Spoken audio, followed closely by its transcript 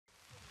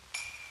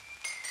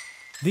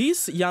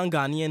These young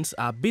Ghanaians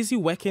are busy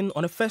working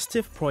on a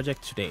festive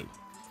project today.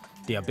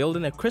 They are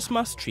building a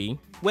Christmas tree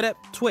with a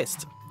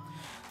twist.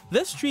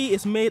 This tree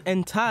is made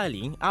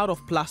entirely out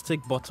of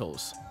plastic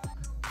bottles.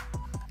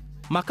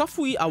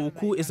 Makafui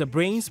Awuku is the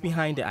brains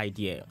behind the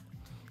idea.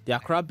 The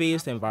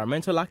Accra-based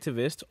environmental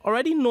activist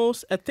already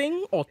knows a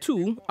thing or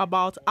two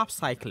about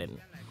upcycling.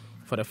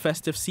 For the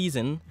festive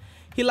season,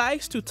 he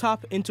likes to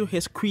tap into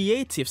his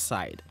creative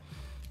side.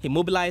 He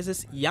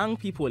mobilizes young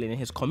people in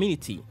his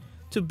community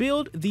to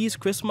build these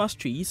Christmas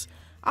trees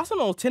as an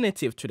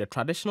alternative to the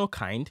traditional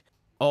kind.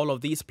 All of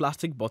these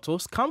plastic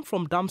bottles come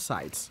from dump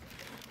sites.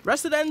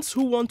 Residents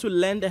who want to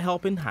lend a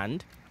helping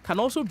hand can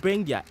also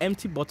bring their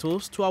empty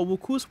bottles to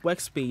Awuku's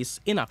workspace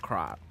in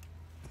Accra.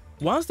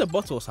 Once the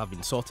bottles have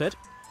been sorted,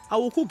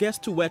 Awuku gets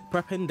to work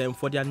prepping them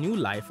for their new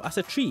life as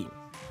a tree.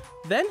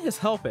 Then his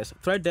helpers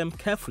thread them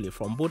carefully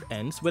from both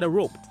ends with a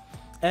rope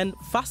and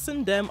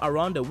fasten them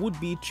around the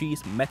would-be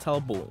tree's metal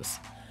bones.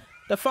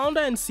 The founder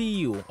and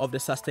CEO of the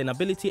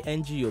sustainability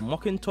NGO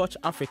Macintosh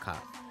Africa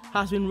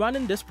has been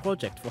running this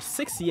project for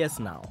 6 years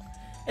now.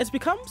 It's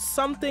become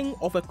something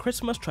of a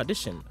Christmas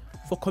tradition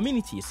for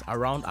communities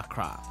around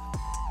Accra.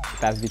 It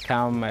has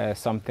become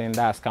something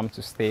that has come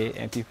to stay,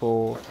 and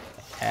people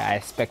are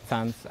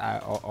expectant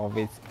of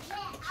it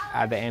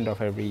at the end of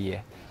every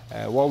year.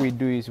 What we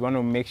do is we want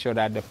to make sure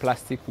that the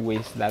plastic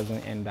waste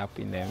doesn't end up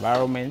in the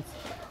environment.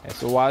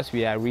 So whilst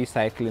we are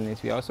recycling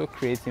it, we are also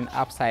creating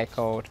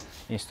upcycled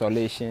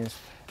installations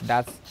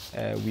that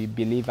we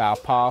believe are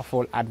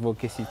powerful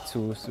advocacy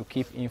tools to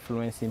keep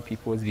influencing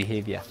people's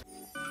behavior.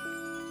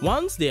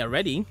 Once they are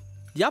ready,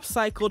 the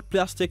upcycled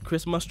plastic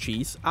Christmas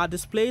trees are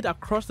displayed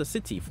across the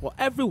city for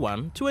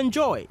everyone to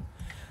enjoy.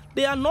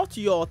 They are not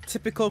your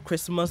typical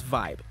Christmas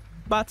vibe,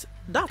 but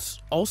that's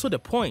also the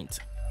point.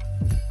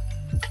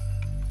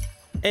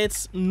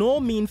 It's no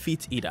mean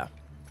feat either.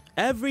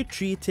 Every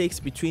tree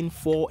takes between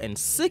 4 and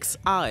 6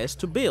 hours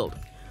to build,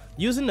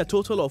 using a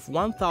total of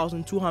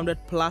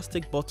 1,200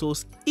 plastic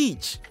bottles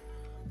each.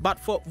 But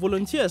for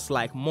volunteers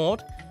like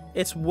Maud,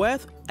 it's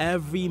worth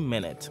every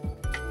minute.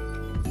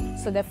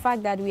 So the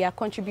fact that we are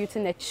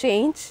contributing a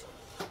change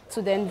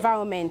to the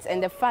environment,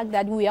 and the fact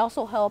that we are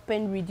also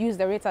helping reduce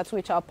the rate at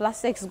which our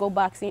plastics go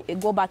back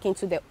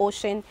into the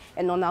ocean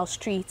and on our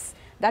streets,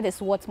 that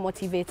is what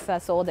motivates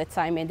us all the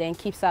time and then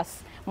keeps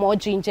us more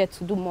ginger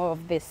to do more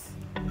of this.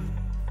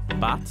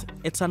 But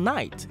it's a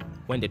night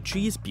when the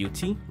tree's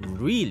beauty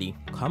really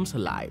comes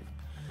alive.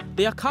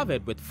 They are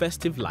covered with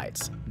festive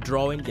lights,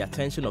 drawing the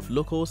attention of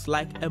locals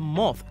like a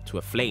moth to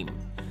a flame.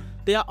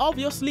 They are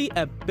obviously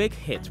a big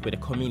hit with the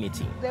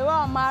community.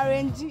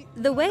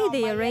 The way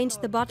they arrange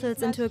the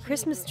bottles into a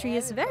Christmas tree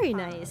is very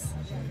nice.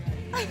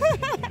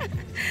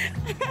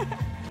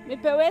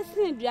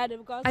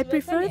 I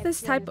prefer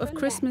this type of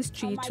Christmas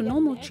tree to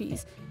normal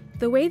trees.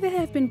 The way they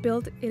have been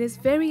built, it is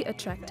very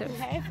attractive.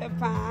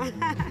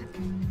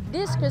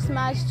 This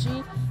Christmas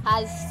tree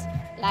has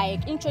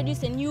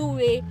introduced a new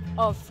way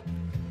of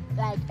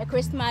a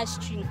Christmas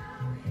tree.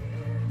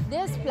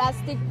 This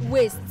plastic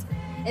waste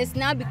is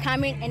now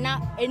becoming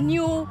a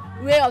new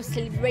way of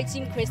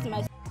celebrating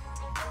Christmas.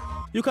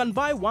 You can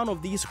buy one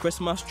of these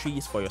Christmas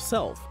trees for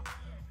yourself,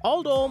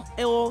 although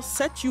it will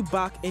set you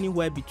back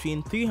anywhere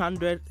between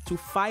 300 to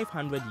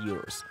 500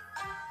 euros.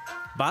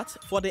 But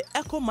for the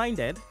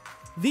eco-minded,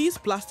 these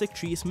plastic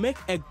trees make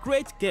a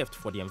great gift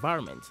for the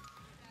environment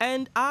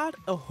and add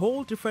a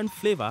whole different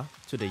flavor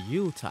to the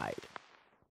Yuletide.